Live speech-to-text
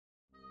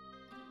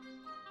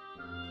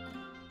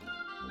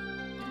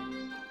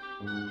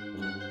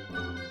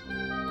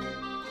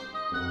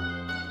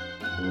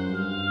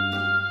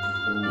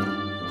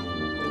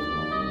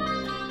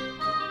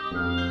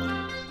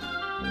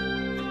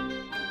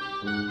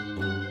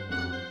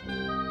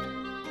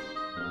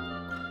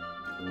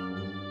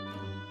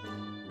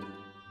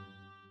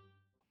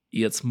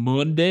It's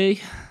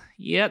Monday.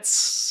 Yeah,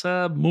 it's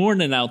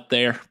morning out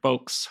there,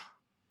 folks.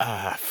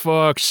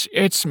 Folks,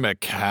 it's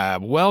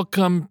Macabre.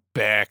 Welcome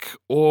back,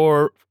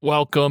 or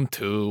welcome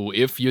to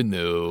If You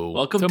Knew.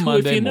 Welcome to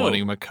Monday If You Knew.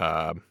 Morning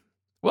Macabre.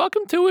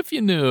 Welcome to If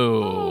You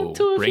Knew. Oh,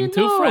 to If Bring You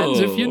two Know. friends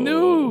if you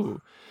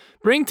knew.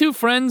 Bring two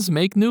friends,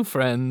 make new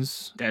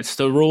friends. That's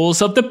the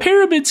rules of the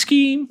pyramid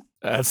scheme.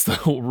 That's the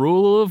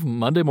rule of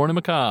Monday Morning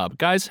Macabre.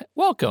 Guys,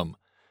 welcome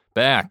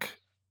back.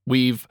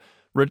 We've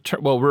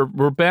returned. Well,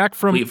 we're back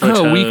from We've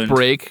a week returned.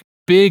 break.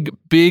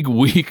 Big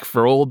week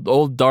for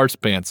old Darts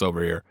Pants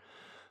over here.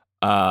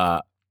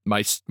 My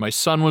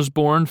son was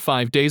born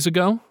 5 days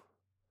ago.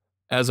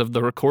 As of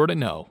the recording,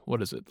 no.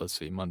 What is it? Let's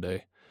see,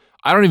 Monday.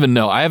 I don't even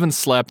know. I haven't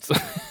slept.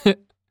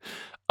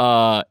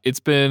 It's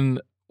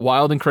been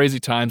wild and crazy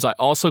times. I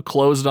also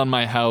closed on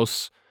my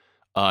house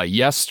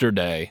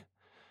yesterday.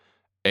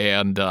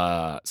 And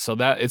so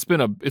that it's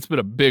been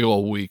a big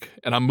old week,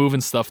 and I'm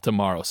moving stuff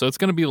tomorrow. So it's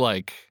gonna be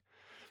like,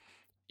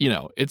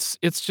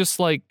 it's just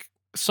like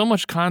so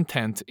much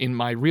content in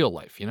my real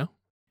life,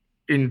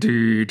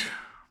 Indeed.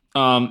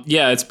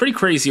 Yeah, it's pretty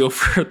crazy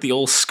over at the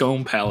old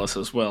Scone Palace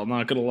as well.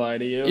 Not gonna lie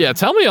to you. Yeah,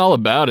 tell me all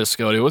about it,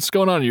 Scotty. What's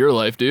going on in your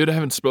life, dude? I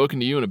haven't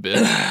spoken to you in a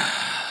bit.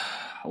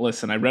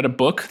 Listen, I read a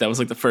book. That was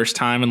like the first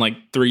time in like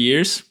 3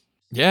 years.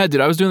 Yeah,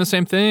 dude, I was doing the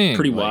same thing.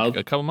 Pretty like, wild.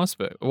 A couple months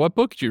back. What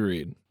book did you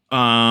read?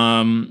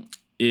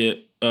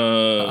 It's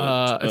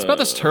It's about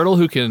this turtle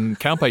who can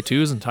count by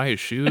twos and tie his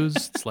shoes.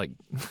 It's like,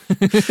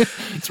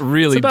 it's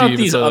really It's about deep.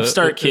 these It's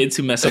upstart kids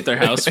who mess up their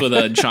house with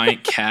a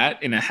giant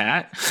cat in a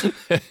hat,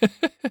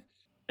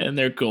 and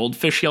their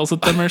goldfish yells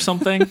at them or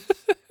something.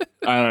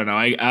 I don't know.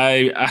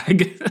 I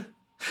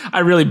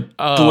really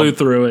blew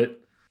through it.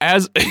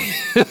 As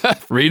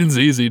reading's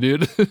easy,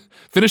 dude.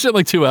 Finished it in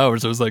like 2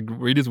 hours. I was like,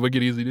 reading's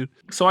wicked easy, dude.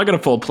 So I got a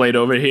full plate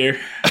over here.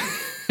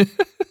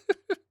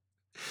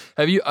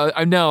 Have you?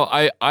 I know.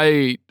 I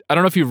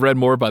don't know if you've read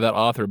more by that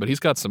author, but he's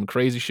got some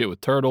crazy shit with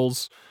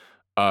turtles.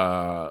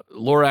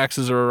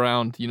 Loraxes are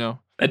around.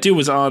 That dude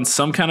was on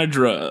some kind of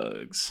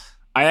drugs.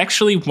 I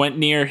actually went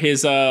near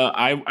his.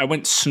 I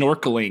went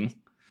snorkeling,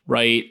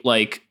 right?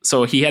 Like,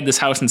 so he had this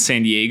house in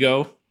San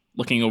Diego,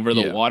 looking over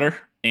the water.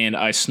 And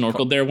I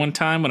snorkeled there one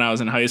time when I was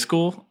in high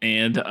school,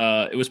 and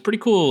it was pretty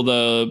cool.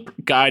 The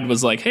guide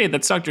was like, "Hey,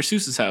 that's Dr.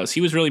 Seuss's house."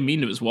 He was really mean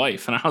to his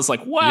wife, and I was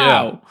like, "Wow."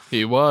 Yeah,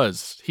 he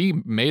was. He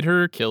made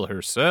her kill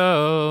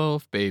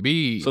herself,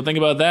 baby. So think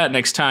about that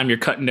next time you're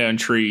cutting down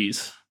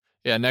trees.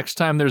 Yeah, next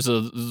time there's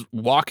a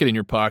wallet in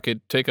your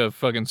pocket, take a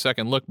fucking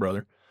second look,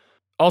 brother.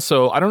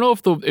 Also, I don't know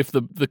if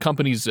the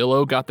company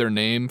Zillow got their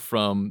name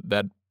from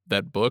that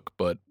book,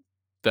 but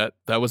that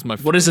was my.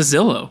 What is a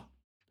Zillow?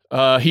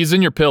 He's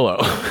in your pillow.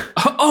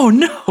 Oh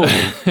no!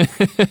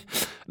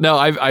 No,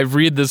 I've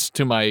read this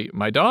to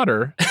my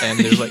daughter, and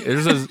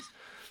there's a.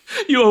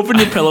 You open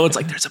your pillow, it's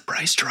like there's a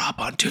price drop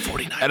on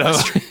 249.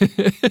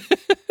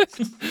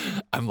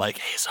 I'm like,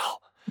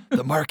 Hazel,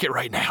 the market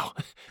right now,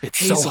 it's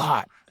Hazel, so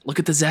hot. Look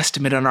at the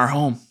Zestimate on our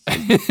home.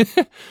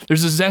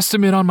 There's a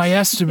Zestimate on my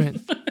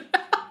estimate.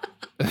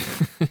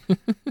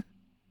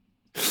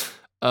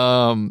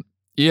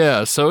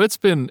 Yeah, so it's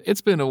been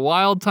a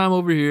wild time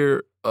over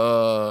here.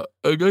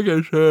 Like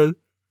I said,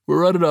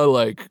 we're running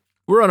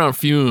on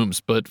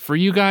fumes, but for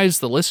you guys,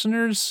 the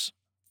listeners,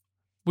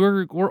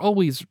 we're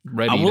always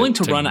ready. I'm willing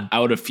to run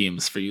out of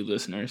fumes for you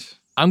listeners.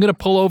 I'm gonna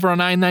pull over on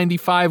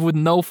I-95 with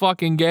no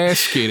fucking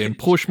gasket and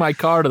push my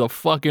car to the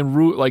fucking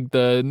route, like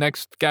the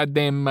next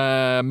goddamn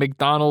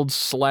McDonald's /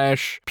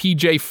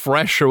 PJ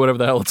Fresh or whatever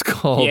the hell it's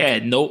called. Yeah,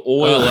 no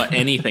oil or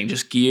anything,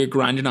 just gear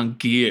grinding on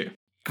gear.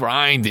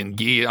 Grinding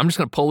gear. I'm just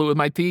gonna pull it with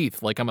my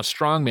teeth, like I'm a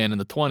strongman in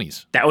the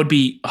 20s. That would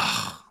be.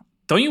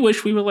 Don't you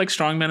wish we were like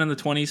strongmen in the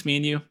 20s, me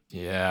and you?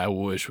 Yeah, I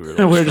wish we were.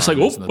 And we're just like,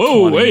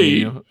 whoa,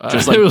 hey,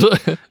 just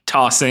like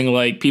tossing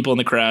like people in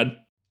the crowd.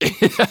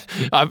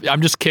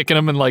 I'm just kicking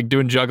them and like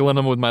juggling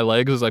them with my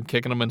legs as I'm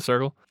kicking them in a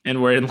circle.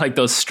 And wearing like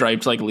those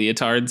stripes like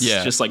leotards.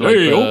 Yeah, just like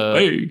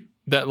hey.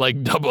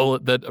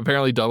 That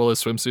apparently double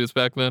as swimsuits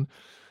back then.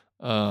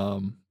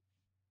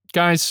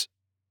 Guys,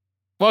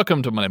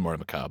 welcome to Monday Morning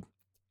Macabre.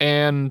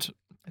 And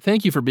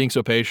thank you for being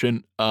so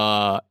patient.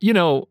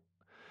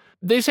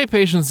 They say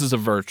patience is a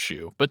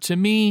virtue, but to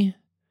me,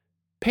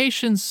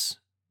 patience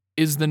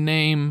is the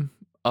name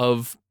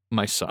of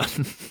my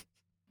son.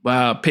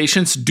 Wow,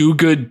 Patience Do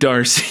Good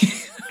Darcy.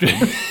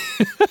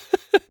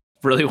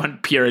 Really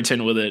went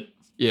Puritan with it.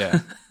 Yeah.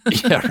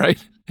 Yeah, right?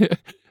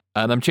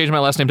 And I'm changing my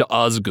last name to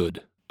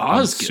Osgood.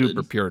 Osgood?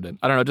 Super Puritan.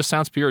 I don't know, it just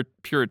sounds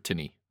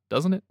Puritan-y,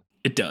 doesn't it?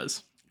 It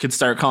does. Could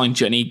start calling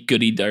Jenny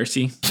Goody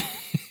Darcy.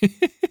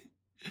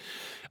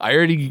 I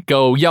already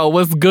go, yo,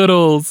 what's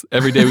goodles?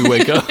 Every day we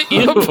wake up.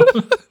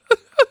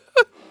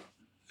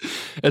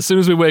 As soon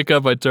as we wake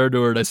up, I turn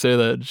to her and I say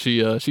that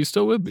she's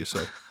still with me,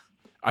 so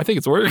I think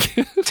it's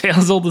working.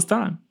 Tales old as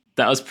time.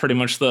 That was pretty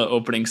much the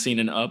opening scene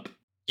in Up.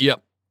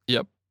 Yep.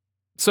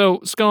 So,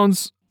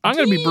 Scones, I'm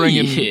gonna be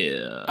bringing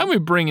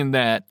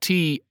that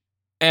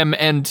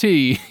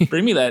TMNT.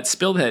 Bring me that,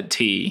 spill that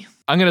tea.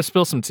 I'm gonna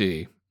spill some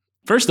tea.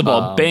 First of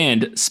all,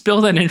 band,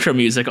 spill that intro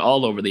music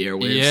all over the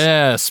airwaves.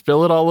 Yeah,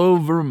 spill it all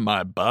over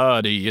my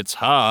body. It's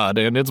hot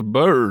and it's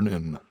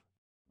burning.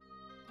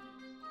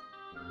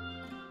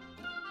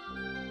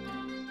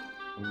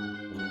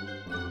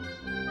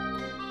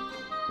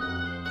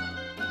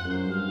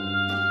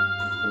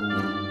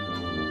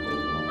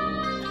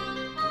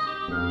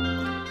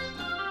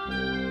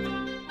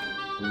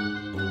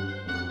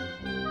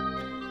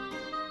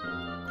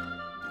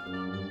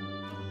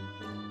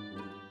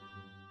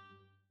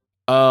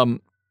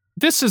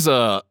 This is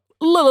a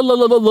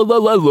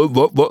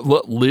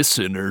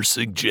listener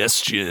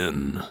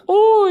suggestion.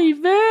 Oy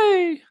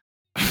vey.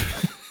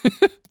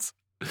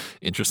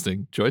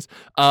 Interesting choice.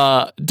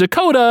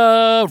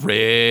 Dakota,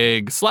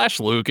 Rig, /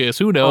 Lucas,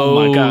 who knows?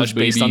 Oh my gosh,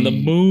 based on the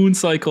moon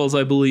cycles,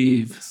 I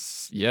believe.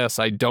 Yes,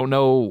 I don't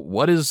know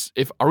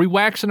are we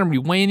waxing or are we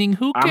waning?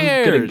 Who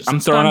cares?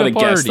 I'm throwing out a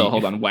guess though.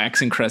 Hold on,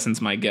 waxing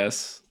crescent's my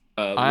guess.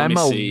 I'm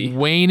a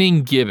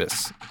waning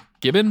gibbous.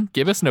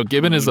 Gibbous? No,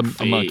 Gibbon is a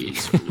monkey.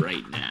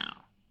 Right now.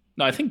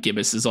 No, I think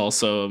gibbous is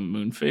also a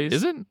moon phase.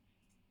 Is it?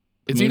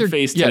 It's moon either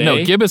phase today. Yeah,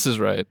 no, gibbous is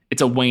right.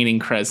 It's a waning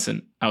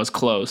crescent. I was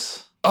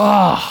close.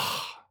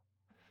 Oh.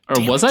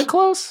 Or was I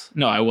close?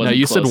 No, I wasn't. No,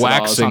 you close said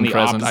waxing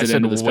crescent. I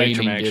said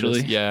waning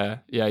actually. Yeah,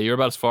 you're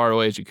about as far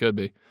away as you could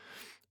be.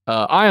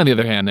 I, on the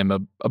other hand,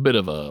 am a bit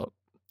of a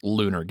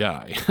lunar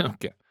guy.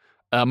 Okay.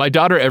 My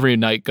daughter every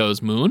night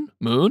goes, moon,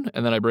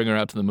 and then I bring her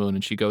out to the moon,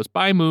 and she goes,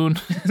 bye, moon.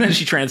 And then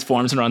she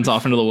transforms and runs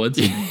off into the woods.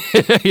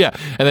 Yeah,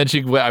 and then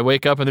I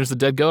wake up, and there's a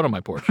dead goat on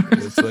my porch.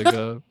 It's like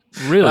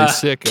really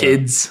sick.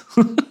 Kids.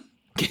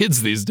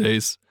 Kids these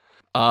days.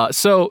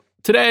 So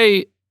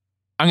today,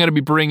 I'm going to be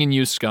bringing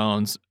you,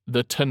 Scones,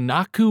 the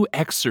Tanaku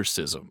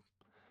exorcism.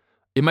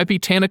 It might be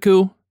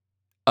Tanaku.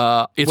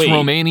 It's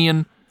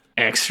Romanian.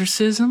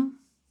 Exorcism?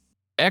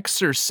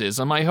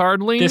 Exorcism, I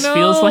hardly know. This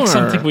feels like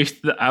something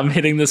I'm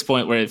hitting this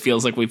point where it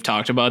feels like we've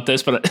talked about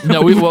this, but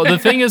no. Well, the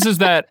thing is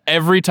that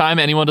every time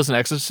anyone does an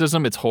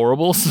exorcism, it's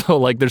horrible. So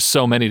like, there's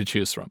so many to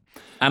choose from.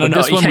 I don't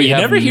know. You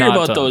never hear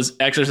about those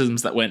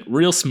exorcisms that went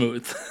real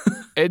smooth.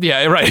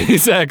 Yeah, right.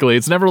 Exactly.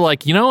 It's never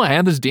like, I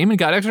had this demon,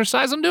 got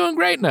exorcised. I'm doing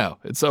great now.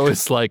 It's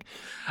always like,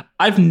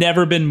 I've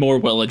never been more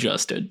well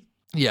adjusted.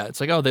 Yeah, it's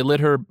like, oh, they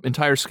lit her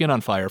entire skin on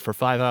fire for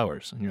 5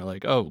 hours, and you're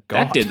like, oh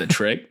god, that did the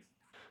trick.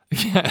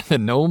 Yeah,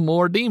 no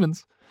more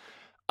demons.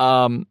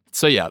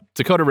 So yeah,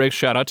 Dakota Riggs,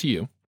 shout out to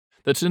you.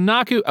 The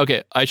Tanaku.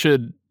 Okay, I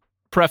should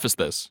preface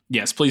this.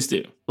 Yes, please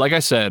do. Like I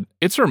said,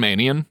 it's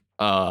Romanian.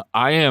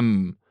 I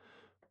am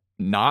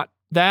not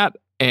that,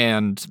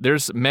 and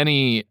there's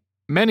many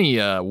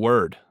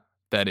word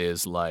that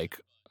is like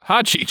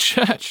hachi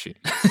chachi.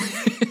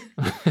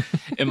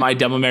 In my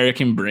dumb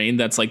American brain,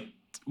 that's like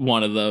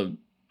one of the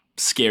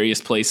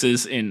scariest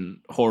places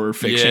in horror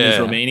fiction is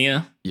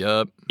Romania.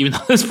 Yep. Even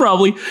though there's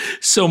probably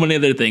so many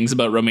other things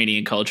about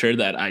Romanian culture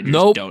that I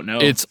just don't know.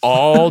 It's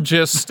all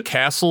just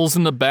castles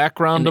in the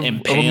background and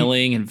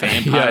impaling and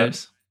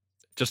vampires. Yeah.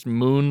 Just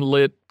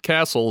moonlit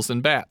castles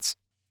and bats.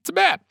 It's a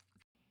bat.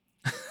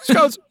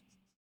 Scouts.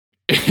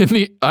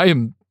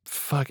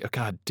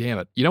 God damn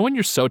it. You know when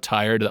you're so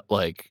tired that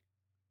like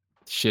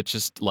shit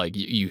just like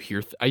you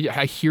hear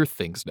I hear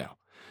things now.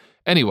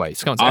 Anyway,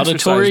 Scones,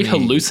 auditory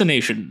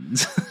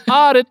hallucinations.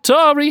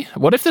 Auditory.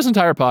 What if this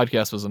entire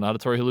podcast was an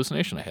auditory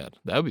hallucination I had?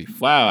 That would be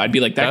wow. I'd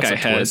be like, that guy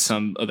has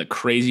some of the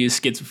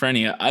craziest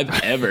schizophrenia I've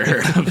ever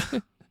heard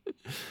of.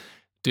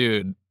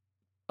 Dude,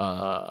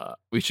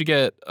 we should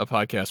get a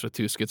podcast with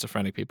 2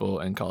 schizophrenic people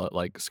and call it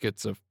like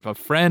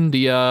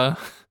schizophrenia. Am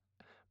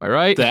I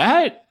right?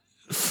 That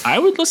I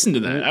would listen to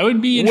that. I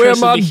would be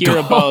interested to hear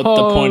about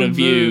the point of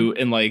view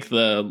and like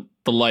the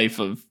life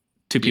of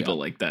 2 people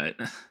like that.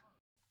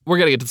 We're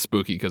gonna get to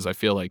spooky because I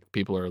feel like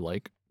people are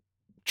like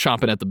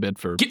chomping at the bit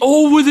for get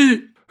on with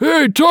it.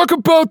 Hey, talk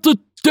about the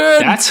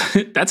dead.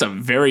 That's a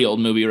very old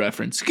movie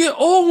reference. Get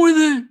on with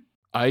it.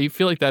 I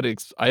feel like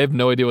I have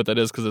no idea what that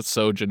is because it's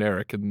so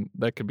generic, and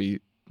that could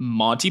be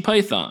Monty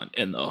Python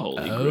and the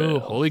Holy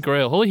Grail. Holy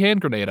Grail, Holy Hand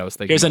Grenade. I was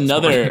thinking. Here's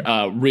another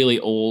really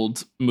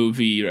old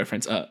movie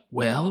reference.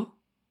 Well,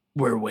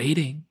 we're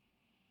waiting.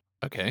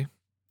 Okay.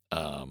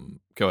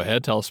 Go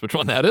ahead. Tell us which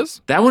one that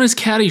is. That one is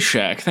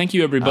Caddyshack. Thank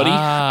you, everybody.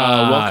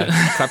 Welcome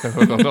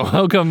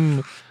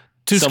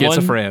to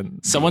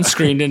Schizophren. Someone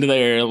screamed into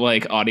their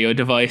like audio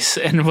device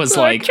and was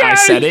like, I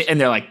said it. And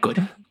they're like,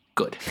 good.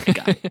 I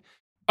got it.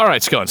 All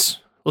right, Scones.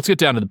 Let's get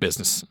down to the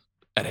business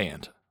at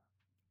hand.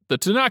 The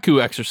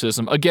Tanaku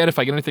exorcism. Again, if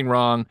I get anything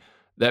wrong,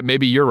 that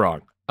maybe you're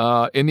wrong.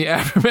 In the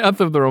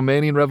aftermath of the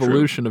Romanian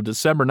Revolution of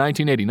December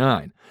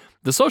 1989,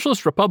 the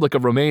Socialist Republic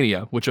of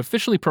Romania, which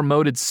officially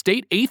promoted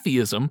state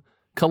atheism,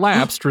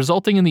 collapsed,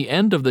 resulting in the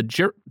end of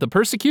the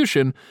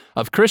persecution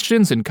of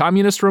Christians in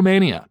communist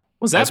Romania.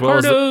 Was that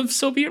part of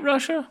Soviet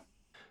Russia?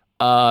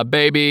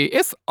 Baby,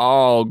 it's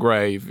all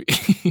gravy.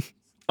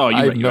 Oh,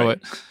 I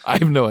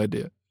have no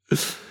idea.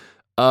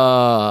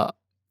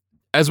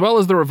 As well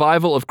as the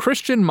revival of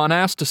Christian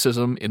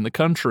monasticism in the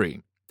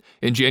country.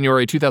 In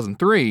January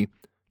 2005,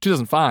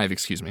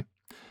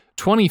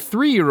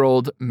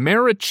 23-year-old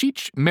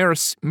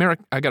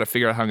I gotta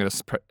figure out how I'm gonna.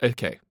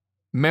 Okay.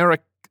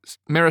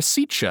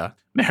 Maricica.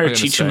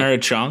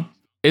 Marichong.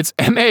 It's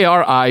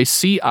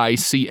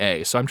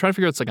Maricica. So I'm trying to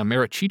figure out it's like a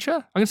Marichicha.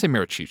 I'm going to say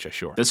Marichicha,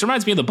 sure. This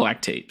reminds me of the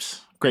Black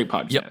Tapes. Great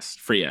podcast. Yep.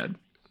 Free ad.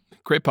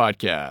 Great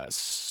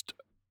podcast.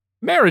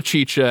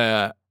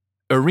 Marichicha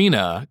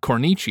Irina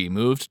Cornici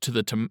moved to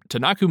the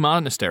Tanaku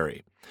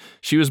Monastery.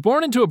 She was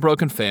born into a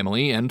broken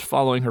family, and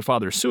following her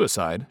father's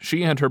suicide,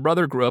 she and her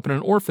brother grew up in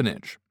an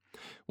orphanage.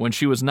 When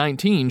she was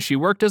 19, she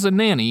worked as a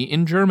nanny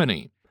in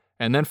Germany,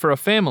 and then for a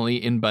family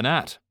in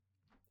Banat.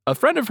 A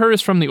friend of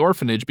hers from the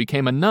orphanage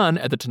became a nun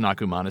at the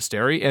Tanaku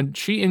Monastery, and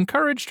she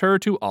encouraged her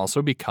to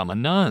also become a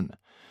nun.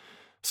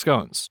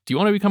 Scones, do you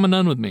want to become a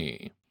nun with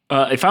me?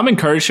 If I'm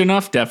encouraged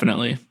enough,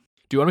 definitely.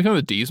 Do you want to become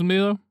a D's with me,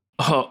 though?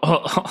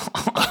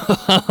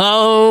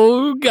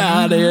 Oh,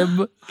 got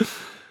him.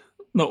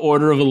 The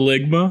Order of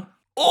Eligma.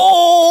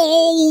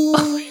 Oh!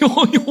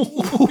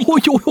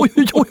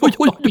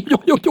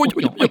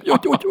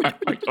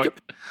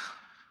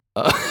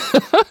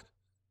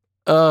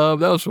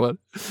 That was fun.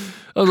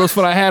 That was the most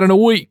fun I had in a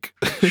week.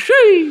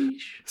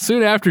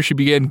 Soon after, she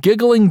began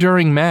giggling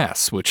during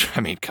Mass, which,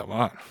 I mean, come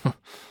on.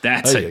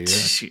 That's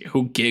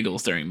who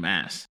giggles during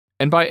Mass?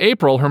 And by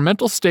April, her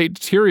mental state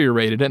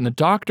deteriorated, and the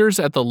doctors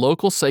at the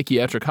local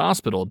psychiatric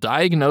hospital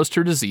diagnosed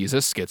her disease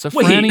as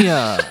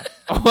schizophrenia.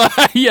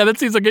 Yeah, that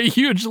seems like a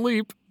huge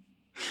leap.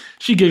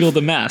 She giggled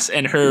a Mass,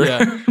 and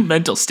her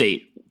mental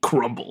state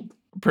crumbled.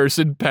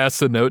 Person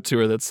passed a note to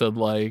her that said,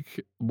 like,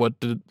 what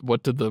did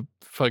the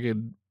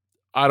fucking,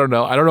 I don't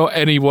know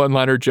any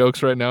one-liner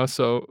jokes right now,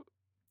 so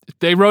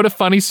they wrote a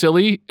funny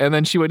silly, and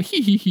then she went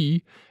hee hee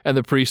hee, and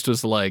the priest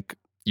was like,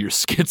 you're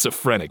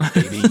schizophrenic,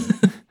 baby.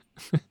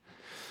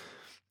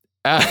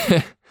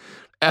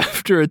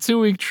 After a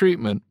 2-week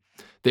treatment,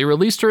 they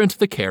released her into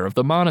the care of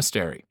the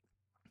monastery.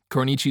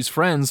 Cornici's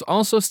friends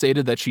also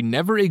stated that she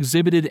never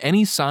exhibited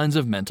any signs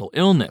of mental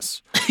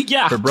illness.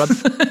 Yeah. Her brother.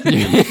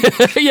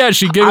 Yeah,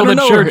 she giggled at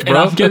church,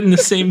 bro. I'm getting the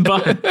same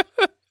vibe.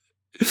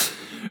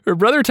 Her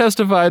brother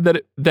testified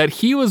that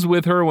he was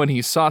with her when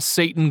he saw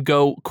Satan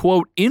go,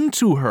 quote,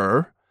 into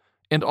her,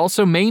 and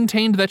also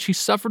maintained that she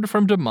suffered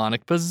from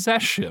demonic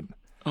possession.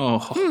 Oh.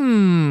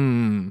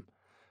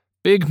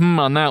 Big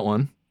on that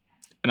one.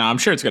 No, I'm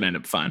sure it's going to end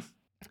up fine.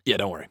 Yeah,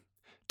 don't worry.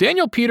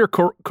 Daniel Peter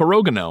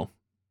Corogano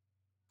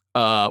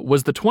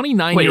was the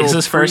 29-year-old... Wait, is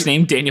his first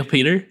name Daniel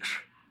Peter?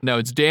 No,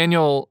 it's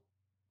Daniel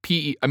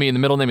P. I mean, the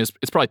middle name it's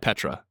probably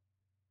Petra.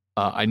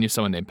 I knew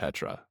someone named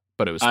Petra,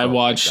 but it was... I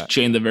watched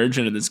Jane the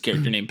Virgin and this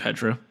character named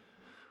Petra.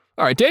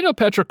 All right, Daniel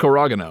Petra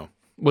Corogano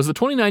was the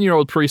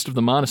 29-year-old priest of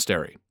the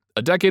monastery.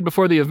 A decade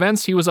before the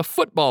events, he was a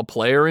football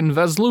player in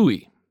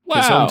Vaslui,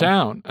 his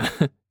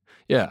hometown.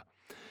 Yeah.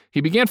 He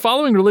began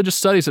following religious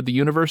studies at the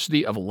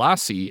University of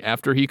Lassi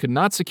after he could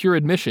not secure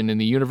admission in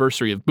the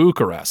University of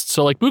Bucharest.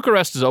 So, like,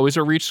 Bucharest is always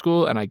a reach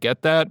school, and I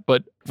get that,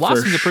 but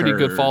Lassi's a pretty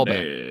good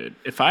fallback. Dude.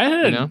 If I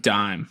had a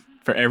dime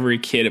for every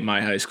kid at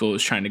my high school who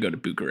was trying to go to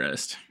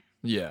Bucharest.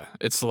 Yeah,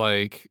 it's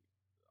like,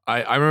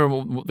 I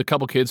remember the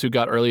couple kids who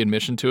got early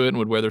admission to it and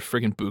would wear their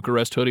freaking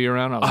Bucharest hoodie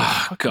around. I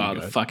was like,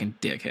 God, the fucking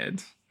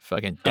dickheads.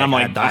 Fucking dickhead. And I'm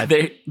like,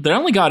 they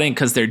only got in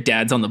because their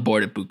dad's on the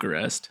board at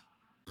Bucharest.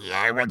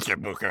 Yeah, I went to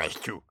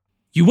Bucharest too.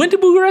 You went to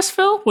Bucharest,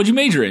 Phil? What'd you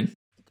major in?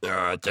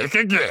 Take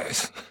a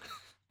guess.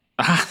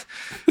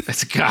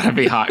 It's gotta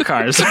be hot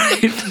cars, right?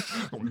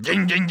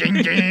 Ding, ding,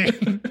 ding,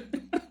 ding.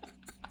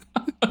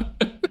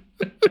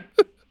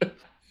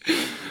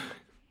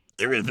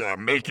 It was a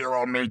make your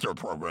own major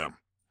program.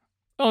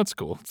 Oh, it's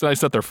cool. It's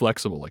nice that they're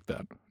flexible like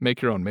that.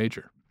 Make your own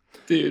major.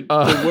 Dude,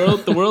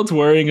 the world's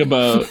worrying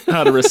about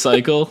how to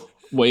recycle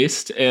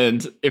waste,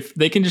 and if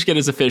they can just get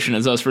as efficient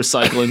as us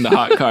recycling the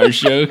hot cars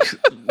joke,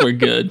 we're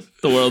good.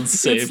 The world's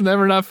safe. It's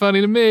never not funny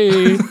to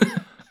me. So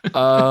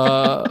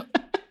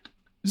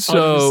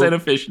 100%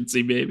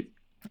 efficiency, baby.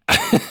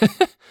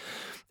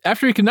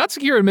 After he could not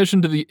secure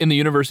admission in the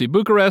University of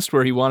Bucharest,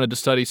 where he wanted to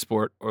study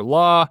sport or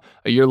law,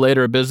 a year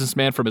later, a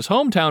businessman from his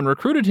hometown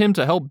recruited him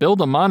to help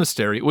build a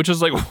monastery, which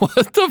is like,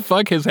 what the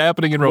fuck is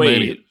happening in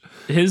Romania?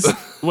 His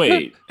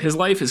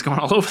life is going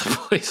all over the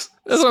place.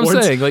 That's what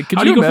I'm saying. Like, could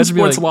how you do you go from imagine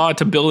sports law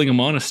to building a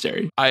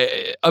monastery?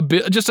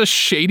 Just a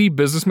shady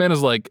businessman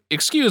is like,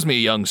 excuse me,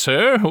 young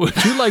sir,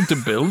 would you like to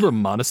build a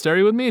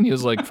monastery with me? And he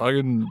was like,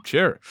 fucking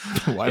sure.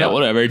 Why not?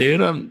 Whatever,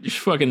 dude. I'm just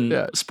fucking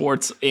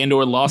sports and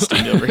or law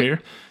student over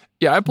here.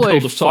 Yeah, I play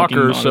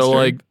soccer, so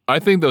like I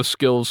think those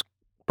skills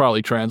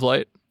probably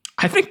translate.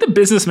 I think the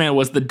businessman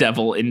was the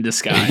devil in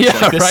disguise. Yeah,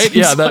 like, right.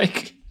 Yeah,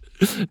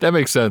 that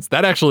makes sense.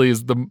 That actually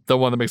is the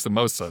one that makes the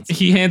most sense.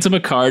 He hands him a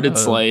card.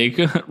 It's like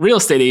real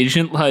estate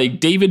agent, like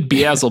David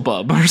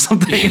Beelzebub or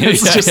something.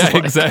 It's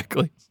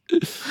exactly.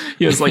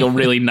 He has like a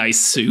really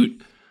nice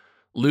suit,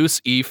 loose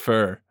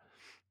fur.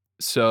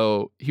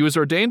 So he was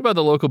ordained by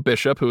the local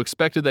bishop, who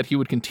expected that he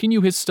would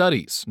continue his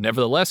studies.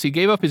 Nevertheless, he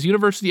gave up his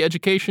university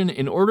education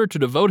in order to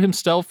devote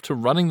himself to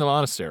running the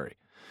monastery.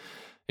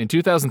 In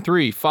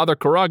 2003, Father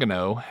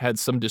Corogano had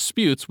some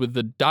disputes with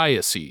the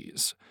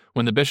diocese.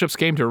 When the bishops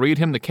came to read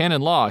him the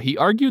canon law, he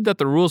argued that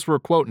the rules were,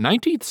 quote,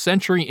 19th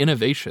century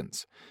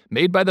innovations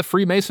made by the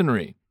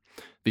Freemasonry.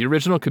 The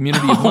original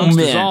community of Oh, monks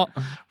man. dissolved.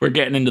 We're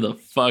getting into the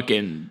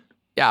fucking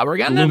Yeah, we're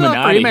getting into the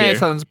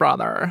Freemasons,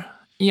 brother.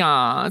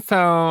 Yeah,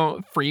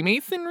 so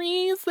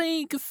Freemasonry is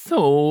like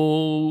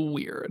so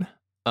weird.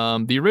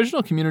 The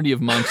original community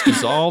of monks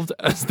dissolved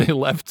as they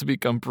left to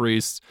become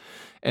priests,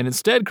 and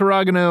instead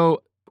Caragano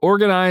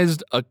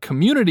organized a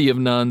community of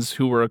nuns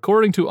who were,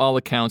 according to all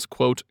accounts,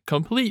 quote,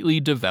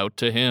 completely devout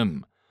to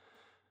him.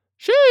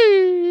 So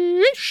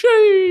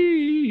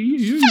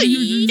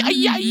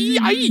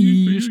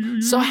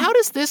how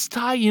does this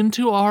tie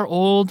into our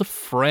old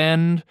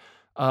friend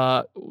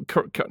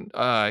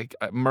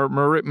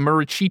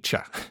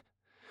Murichicha?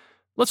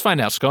 Let's find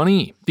out,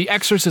 Scony. The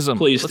exorcism.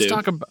 Please Let's do.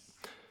 talk about.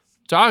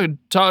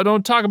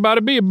 Don't talk about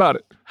it. Be about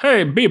it.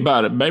 Hey, be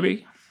about it,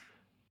 baby.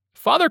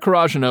 Father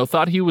Caragano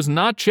thought it was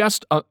not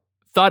just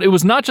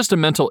a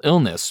mental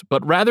illness,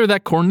 but rather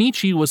that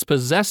Cornici was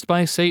possessed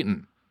by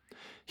Satan.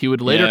 He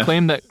would later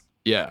claim that.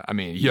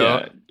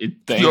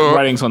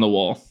 Writings on the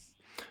wall.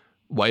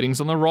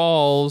 Whitings on the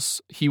walls.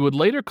 He would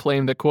later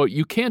claim that, quote,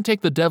 you can't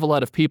take the devil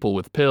out of people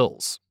with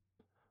pills,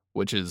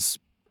 which is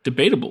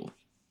Debatable.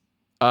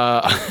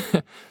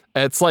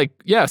 It's like,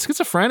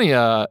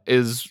 schizophrenia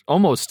is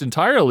almost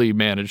entirely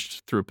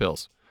managed through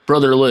pills.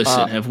 Brother,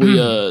 listen, have we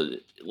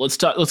let's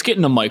get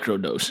into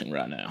microdosing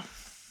right now.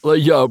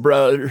 Like, yo,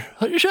 brother.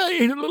 Hey,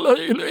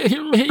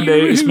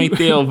 it's me,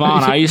 Theo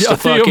Vaughn. I used to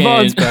fucking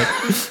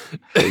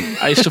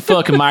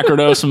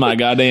microdose with my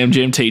goddamn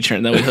gym teacher,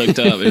 and then we hooked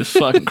up. It was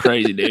fucking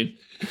crazy, dude.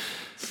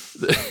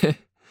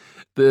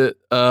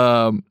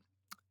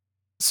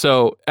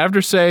 So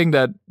after saying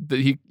that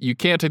you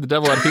can't take the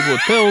devil out of people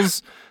with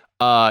pills,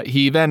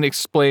 he then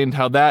explained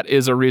how that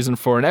is a reason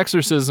for an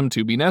exorcism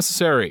to be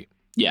necessary.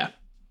 Yeah.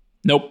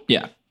 Nope.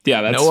 Yeah.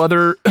 Yeah. That's no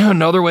other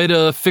way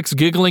to fix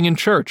giggling in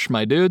church,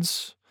 my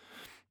dudes.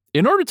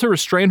 In order to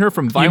restrain her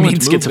from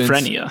violent movements,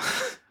 schizophrenia.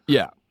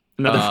 Yeah.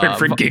 Another word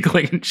for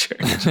giggling in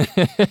church.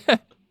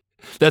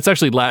 That's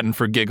actually Latin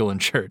for giggle in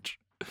church.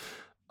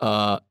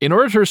 In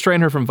order to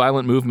restrain her from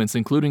violent movements,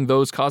 including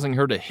those causing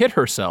her to hit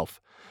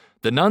herself,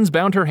 the nuns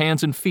bound her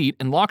hands and feet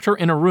and locked her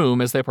in a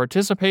room as they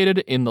participated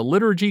in the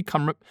liturgy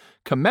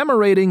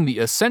commemorating the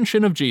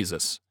ascension of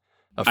Jesus.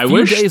 I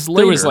wish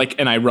there was like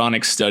an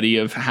ironic study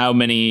of how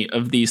many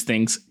of these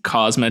things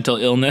cause mental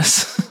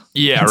illness.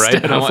 Yeah,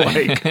 right.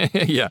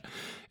 Of yeah.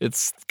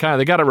 It's kind of,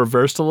 they got it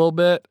reversed a little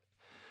bit.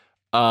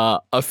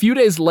 A few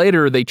days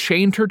later, they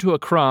chained her to a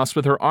cross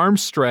with her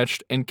arms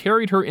stretched and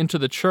carried her into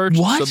the church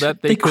so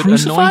that they could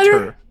anoint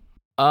her.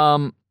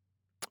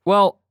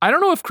 Well, I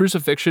don't know if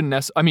crucifixion. I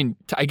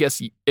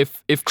guess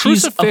if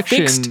crucifixion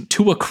affixed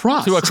to a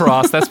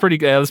cross, that's pretty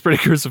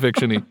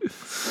crucifixion-y.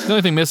 The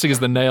only thing missing is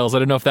the nails. I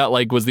don't know if that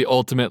was the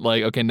ultimate.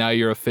 Okay, now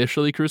you're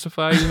officially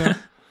crucified. You know?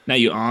 Now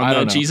you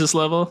on the Jesus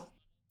level.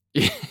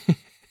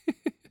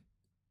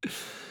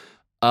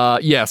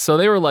 So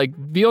they were like,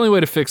 the only way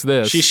to fix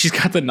this. She's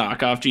got the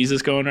knockoff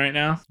Jesus going right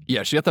now.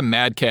 Yeah, she got the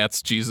Mad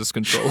Catz Jesus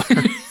controller.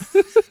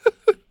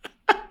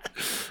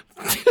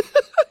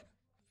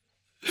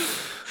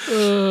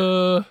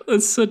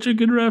 That's such a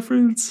good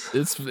reference.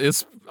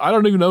 It's I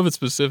don't even know if it's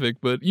specific,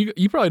 but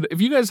you probably, if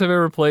you guys have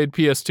ever played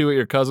PS2 at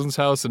your cousin's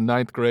house in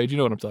 9th grade, you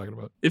know what I'm talking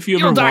about. If you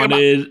ever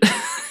wanted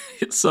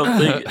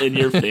something in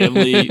your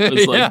family,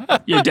 was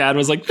like your dad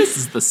was like, "This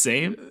is the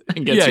same."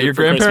 And gets you your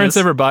for grandparents Christmas.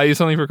 ever buy you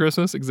something for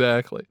Christmas?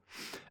 Exactly.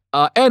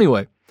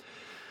 Anyway,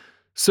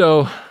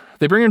 so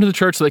they bring her to the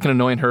church so they can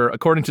anoint her.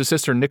 According to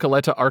Sister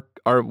Nicoletta,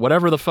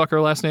 whatever the fuck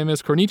her last name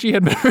is, Cornici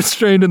had been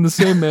restrained in the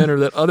same manner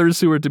that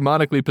others who were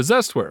demonically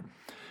possessed were.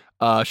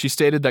 She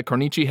stated that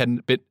Cornici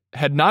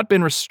had not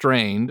been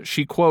restrained.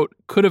 She, quote,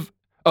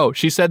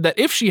 she said that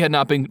if she had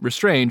not been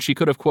restrained, she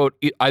could have, quote,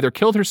 either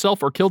killed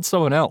herself or killed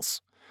someone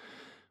else.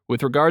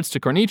 With regards to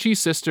Cornici,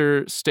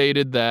 Sister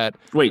stated that...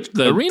 Wait,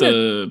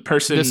 the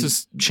person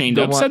chained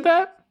up said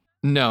that?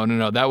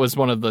 No. That was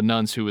one of the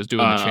nuns who was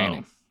doing the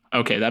chaining.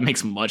 Okay, that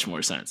makes much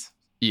more sense.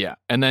 Yeah,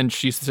 and then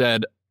she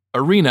said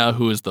Irina,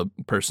 who is the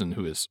person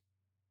who is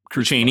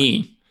crucified.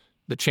 Chainee.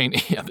 The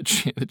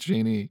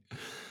chainee.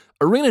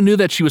 Irina knew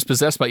that she was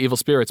possessed by evil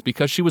spirits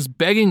because she was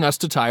begging us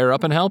to tie her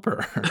up and help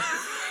her.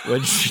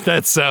 Which,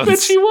 that sounds... But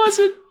she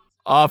wasn't.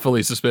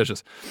 Awfully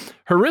suspicious.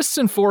 Her wrists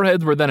and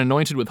forehead were then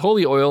anointed with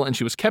holy oil, and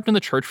she was kept in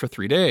the church for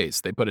 3 days.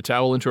 They put a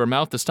towel into her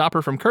mouth to stop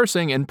her from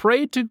cursing and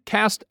prayed to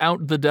cast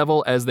out the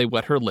devil as they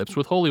wet her lips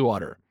with holy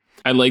water.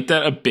 I like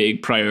that a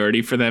big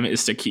priority for them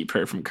is to keep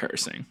her from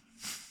cursing.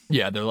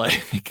 Yeah, they're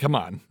like, come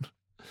on.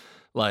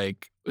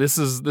 Like, this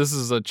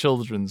is a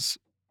children's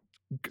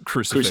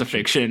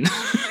crucifixion.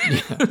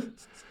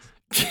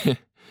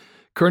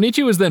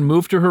 Cornici was then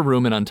moved to her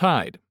room and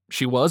untied.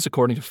 She was,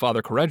 according to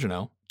Father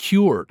Corregano,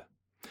 cured.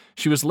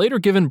 She was later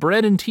given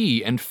bread and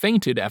tea and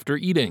fainted after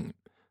eating.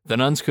 The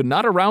nuns could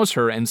not arouse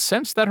her and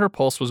sensed that her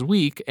pulse was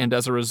weak, and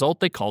as a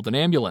result they called an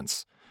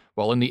ambulance.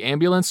 While in the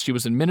ambulance, she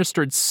was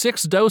administered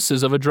 6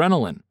 doses of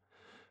adrenaline.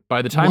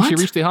 By the time she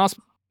reached the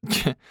hospital...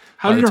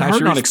 How did her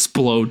heart not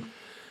explode?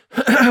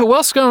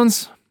 Well,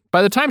 Scones,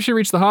 by the time she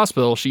reached the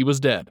hospital, she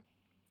was dead.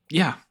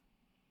 Yeah.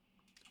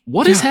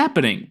 What is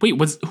happening? Wait,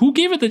 who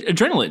gave her the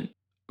adrenaline?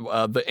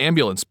 The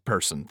ambulance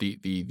person, the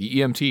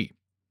EMT.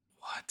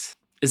 What?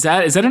 Is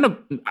that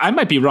I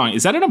might be wrong.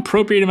 Is that an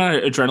appropriate amount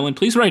of adrenaline?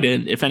 Please write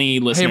in if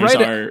any listeners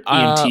are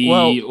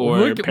EMT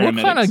or paramedics.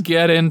 We'll kind of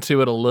get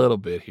into it a little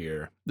bit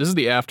here. This is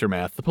the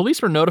aftermath. The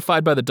police were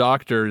notified by the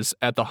doctors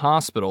at the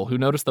hospital who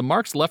noticed the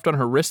marks left on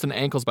her wrists and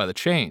ankles by the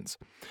chains.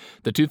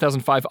 The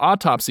 2005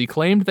 autopsy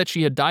claimed that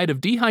she had died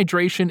of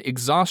dehydration,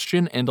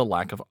 exhaustion, and a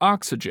lack of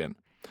oxygen.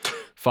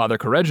 Father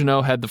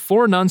Corregino had the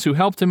four nuns who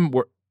helped him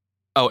were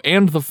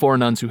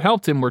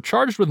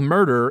charged with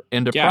murder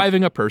and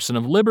depriving a person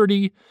of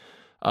liberty.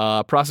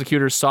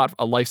 Prosecutors sought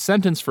a life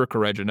sentence for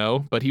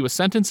Corregino, but he was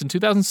sentenced in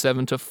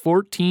 2007 to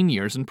 14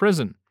 years in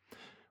prison.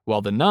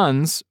 While the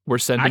nuns were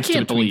sentenced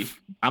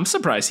I'm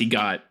surprised he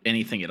got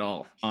anything at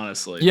all,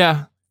 honestly.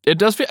 Yeah, it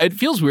does. It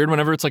feels weird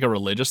whenever it's like a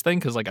religious thing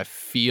because like I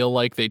feel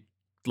like it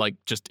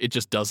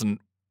just doesn't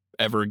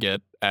ever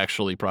get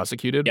actually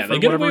prosecuted. Yeah, they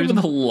get away with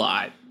a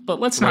lot, but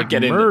let's not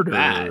get into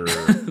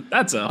that.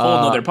 That's a whole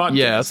other podcast.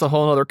 Yeah, that's a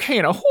whole other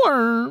can of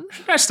worms.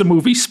 That's the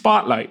movie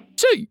Spotlight.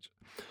 Jeez.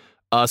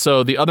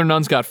 So the other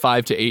nuns got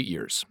 5 to 8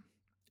 years.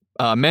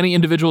 Many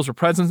individuals were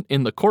present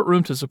in the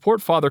courtroom to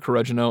support Father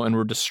Corregino and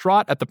were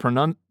distraught at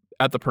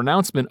the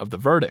pronouncement of the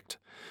verdict.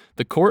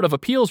 The Court of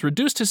Appeals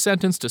reduced his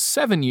sentence to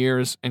 7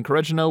 years, and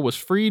Corregino was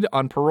freed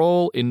on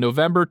parole in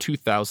November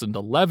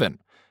 2011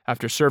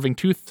 after serving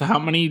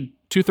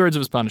two-thirds of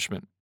his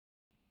punishment.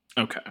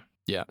 Okay.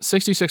 Yeah,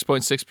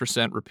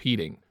 66.6%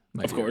 repeating.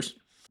 Of course.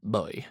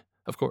 Boy,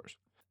 of course.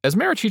 As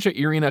Marichicha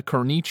Irina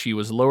Cornici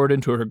was lowered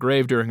into her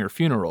grave during her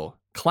funeral,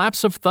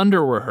 claps of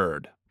thunder were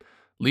heard,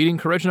 leading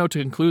Corregino to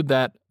conclude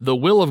that the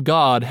will of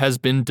God has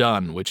been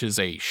done, which is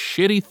a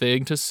shitty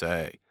thing to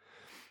say.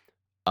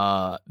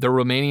 The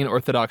Romanian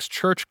Orthodox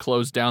Church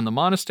closed down the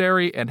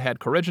monastery and had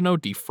Corregino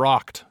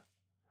defrocked.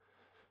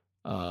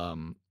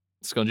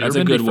 That's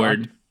a good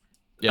word.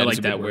 Yeah, I like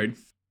that word.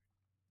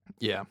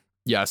 Yeah,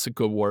 it's a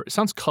good word. It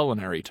sounds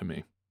culinary to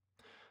me.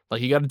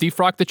 Like you got to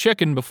defrock the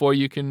chicken before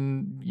you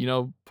can,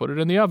 put it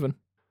in the oven.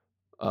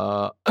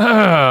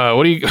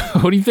 What do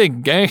you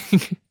think, gang?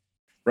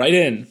 Right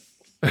in.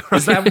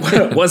 Was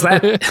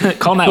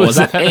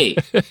that A,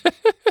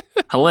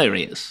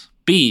 hilarious,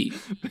 B,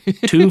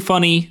 too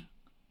funny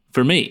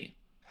for me,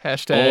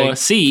 hashtag or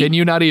C, can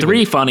you not even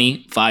 3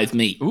 funny 5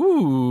 me?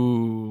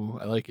 Ooh,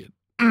 I like it.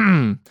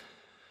 In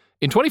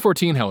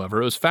 2014,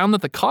 however, it was found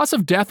that the cause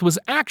of death was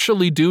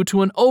actually due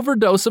to an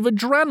overdose of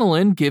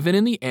adrenaline given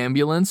in the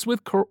ambulance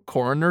with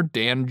coroner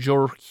Dan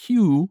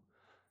Jorhue,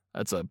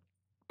 that's a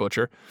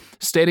butcher,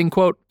 stating,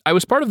 quote, "I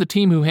was part of the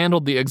team who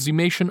handled the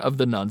exhumation of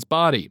the nun's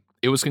body.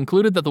 It was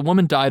concluded that the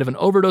woman died of an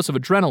overdose of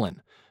adrenaline.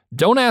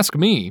 Don't ask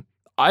me.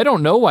 I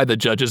don't know why the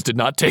judges did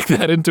not take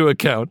that into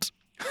account."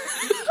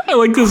 I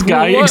like this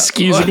guy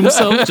excusing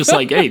himself, just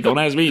like, hey, don't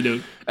ask me,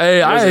 dude.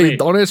 Hey,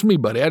 don't ask me,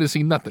 buddy. I didn't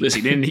see nothing.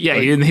 Listen, he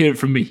didn't hear it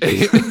from me.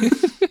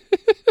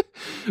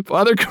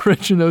 Father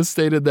Corregino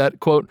stated that,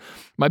 quote,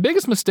 "My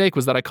biggest mistake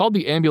was that I called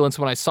the ambulance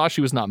when I saw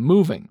she was not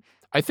moving.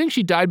 I think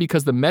she died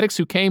because the medics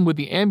who came with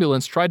the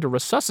ambulance tried to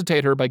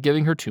resuscitate her by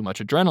giving her too much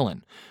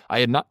adrenaline.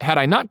 Had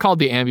I not called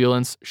the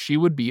ambulance, she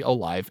would be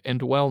alive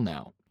and well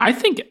now." I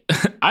think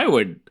I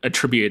would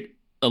attribute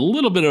a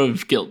little bit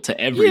of guilt to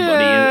everybody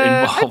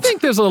involved. I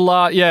think there's a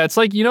lot. Yeah, it's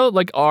like,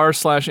 like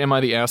r/am I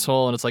the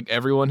asshole? And it's like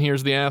everyone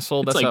here's the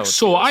asshole. That's like, how it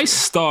so feels. I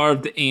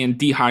starved and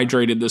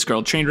dehydrated this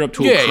girl, chained her up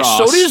to a cross.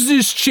 So there's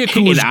this chick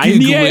who was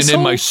giggling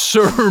in my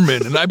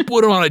sermon, and I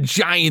put her on a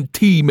giant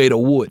T made of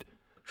wood.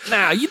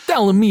 Nah, you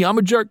telling me I'm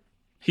a jerk?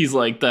 He's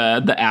like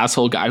the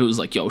asshole guy who's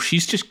like, yo,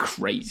 she's just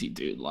crazy,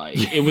 dude.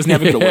 Like, it was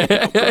never gonna work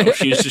out, bro.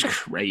 She was just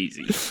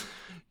crazy.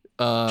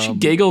 She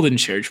giggled in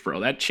church,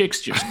 bro. That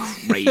chick's just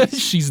crazy.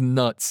 She's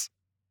nuts.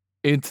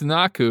 In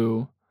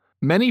Tanaku,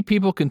 many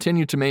people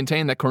continue to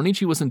maintain that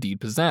Cornici was indeed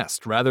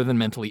possessed rather than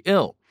mentally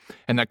ill,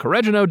 and that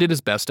Corregino did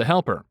his best to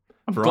help her.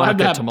 I'm glad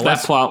that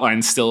plot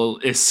line still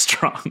is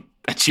strong,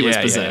 that she was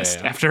possessed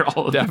after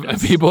all of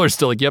this. People are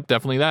still like, yep,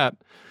 definitely that.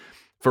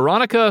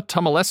 Veronica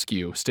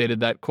Tomilescu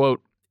stated that,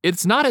 quote,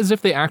 "It's not as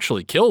if they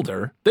actually killed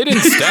her. They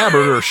didn't stab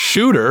her or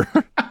shoot her.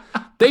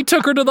 They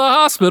took her to the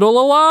hospital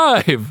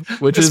alive,"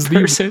 which this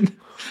person.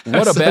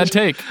 What a bad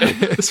take.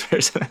 This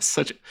person has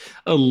such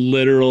a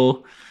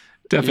literal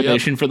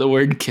definition for the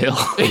word kill.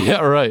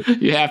 Yeah, right.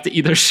 You have to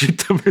either shoot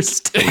them or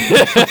stab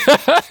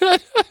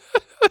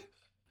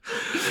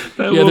them.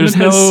 There's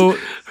no...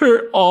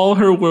 all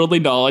her worldly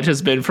knowledge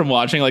has been from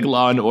watching like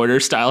Law and Order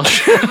style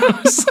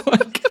shows.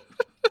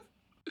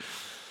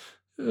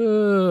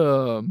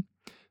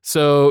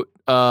 So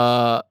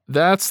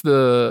that's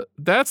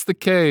the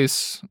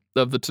case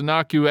of the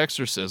Tanaku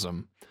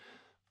exorcism.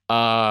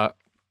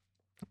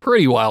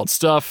 Pretty wild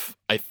stuff.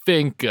 I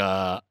think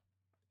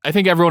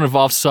everyone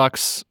involved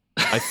sucks.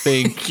 I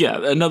think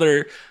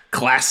another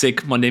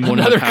classic Monday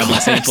morning. Another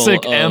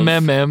classic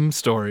MMM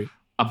story.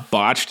 A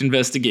botched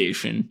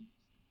investigation.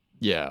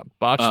 Yeah,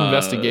 botched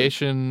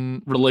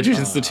investigation. Religious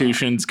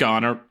institutions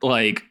gone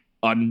like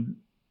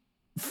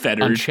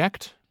unfettered,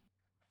 unchecked.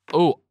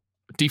 Oh,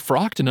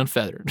 defrocked and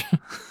unfeathered.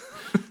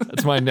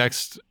 That's my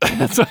next.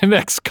 That's my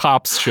next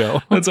cops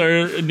show. That's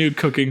our new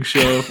cooking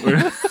show.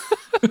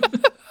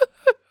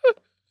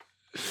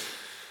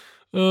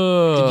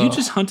 Did you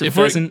just hunt a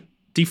pheasant?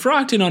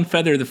 Defrocked and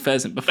unfeather the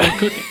pheasant before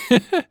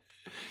cooking.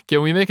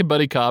 Can we make a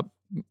buddy cop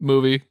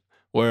movie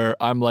where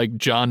I'm like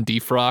John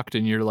Defrocked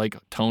and you're like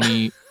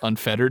Tony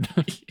Unfettered?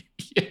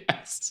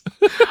 Yes.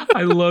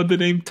 I love the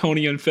name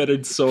Tony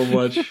Unfettered so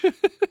much.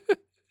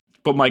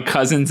 But my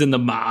cousin's in the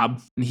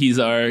mob, and he's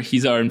our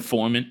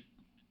informant.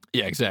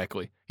 Yeah,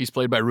 exactly. He's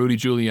played by Rudy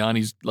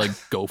Giuliani's like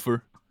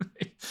gopher.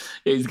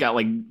 He's got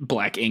like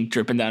black ink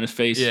dripping down his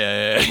face.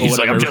 Yeah. He's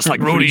like, I'm just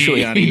like Rudy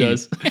Giuliani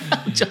does.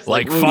 Just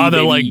like Rudy, father,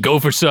 baby. like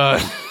gopher son.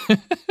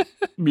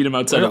 Meet him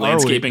outside a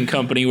landscaping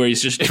company where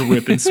he's just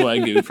dripping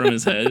swag from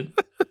his head.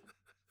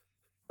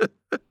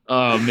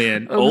 Oh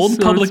man, old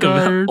so public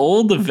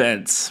old tired.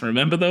 events.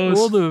 Remember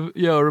those?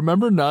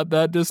 Remember not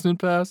that distant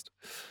past.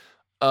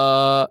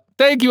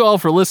 Thank you all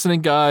for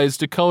listening, guys.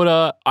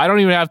 Dakota, I don't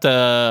even have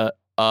to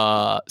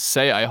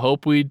say I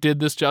hope we did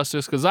this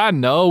justice because I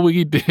know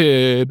we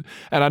did,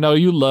 and I know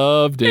you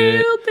loved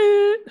it.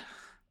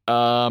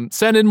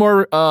 Send in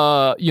more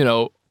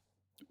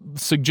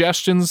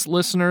suggestions,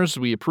 listeners.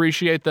 We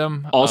appreciate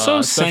them.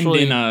 Also, send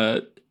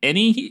in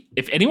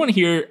if anyone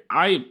here,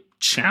 I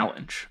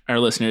challenge our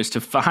listeners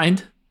to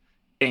find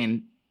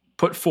and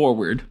put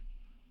forward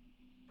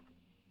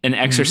an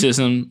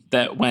exorcism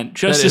that went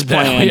just as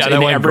planned,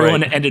 and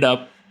everyone ended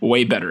up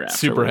way better afterwards.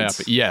 Super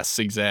happy. Yes,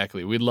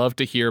 exactly. We'd love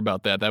to hear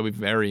about that. That would be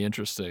very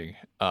interesting.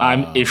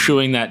 I'm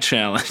issuing that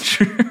challenge.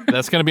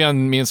 That's going to be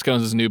on me and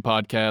Scones' new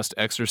podcast,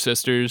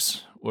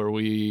 Exorcisters, where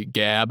we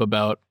gab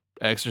about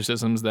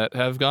exorcisms that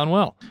have gone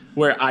well.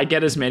 Where I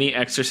get as many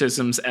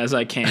exorcisms as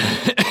I can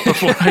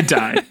before I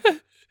die.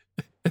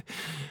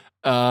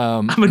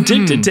 I'm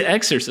addicted to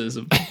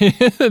exorcism.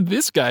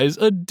 This guy's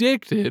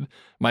addicted.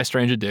 My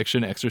Strange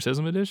Addiction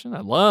Exorcism Edition.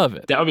 I love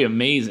it. That would be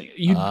amazing.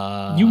 You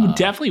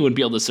definitely would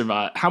be able to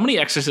survive. How many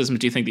exorcisms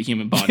do you think the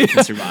human body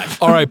can survive?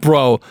 All right,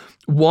 bro.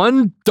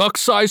 1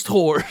 duck-sized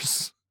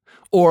horse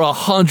or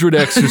 100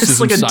 exorcisms.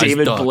 It's like a sized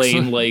David ducks.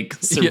 Blaine like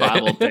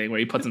survival thing where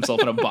he puts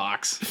himself in a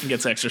box and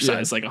gets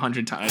exercised like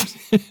 100 times.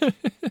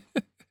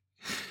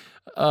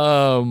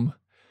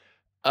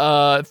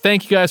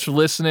 Thank you guys for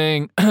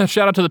listening.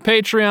 Shout out to the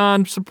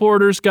Patreon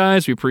supporters,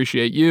 guys. We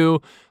appreciate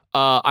you.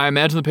 I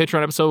imagine the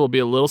Patreon episode will be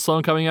a little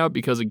slow coming out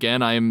because,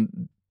 again, I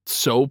am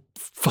so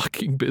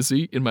fucking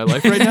busy in my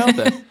life right now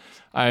that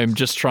I'm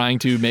just trying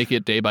to make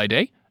it day by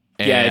day.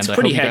 And yeah, it's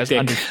pretty I hope hectic. You guys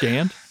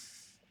understand.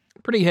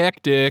 Pretty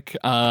hectic.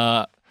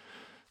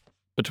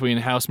 Between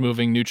house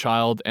moving, new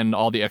child, and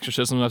all the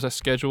exorcisms I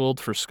scheduled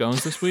for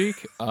Scones this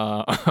week.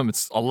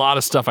 It's a lot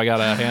of stuff I got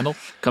to handle.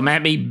 Come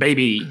at me,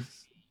 baby.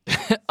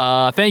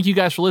 Thank you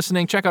guys for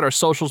listening. Check out our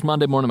socials,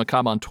 Monday Morning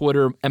Macabre on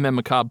Twitter,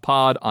 MM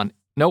Pod on...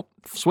 Nope,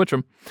 switch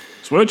them.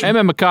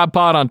 MM Macabre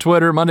Pod on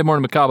Twitter, Monday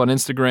Morning Macabre on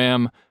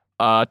Instagram.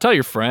 Tell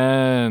your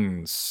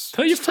friends.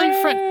 Tell your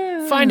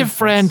friends. Find a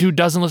friend who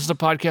doesn't listen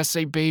to podcasts.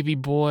 Say, baby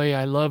boy,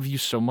 I love you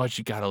so much.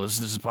 You got to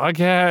listen to this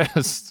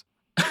podcast.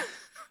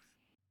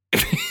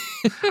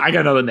 I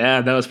got nothing to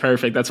add. That was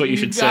perfect. That's what you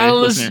should say,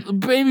 listener.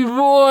 Baby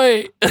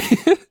boy.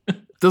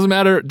 Doesn't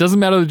matter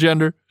the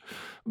gender.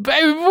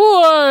 Baby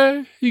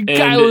boy, you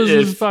gotta listen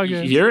to this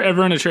podcast. If you're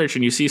ever in a church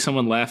and you see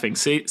someone laughing,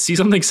 see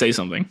something, say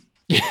something.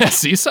 Yeah,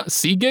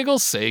 see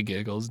giggles, say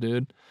giggles,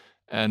 dude.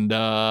 And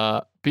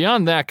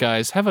beyond that,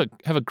 guys, have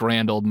a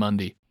grand old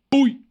Monday.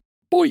 Boy.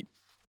 Boy.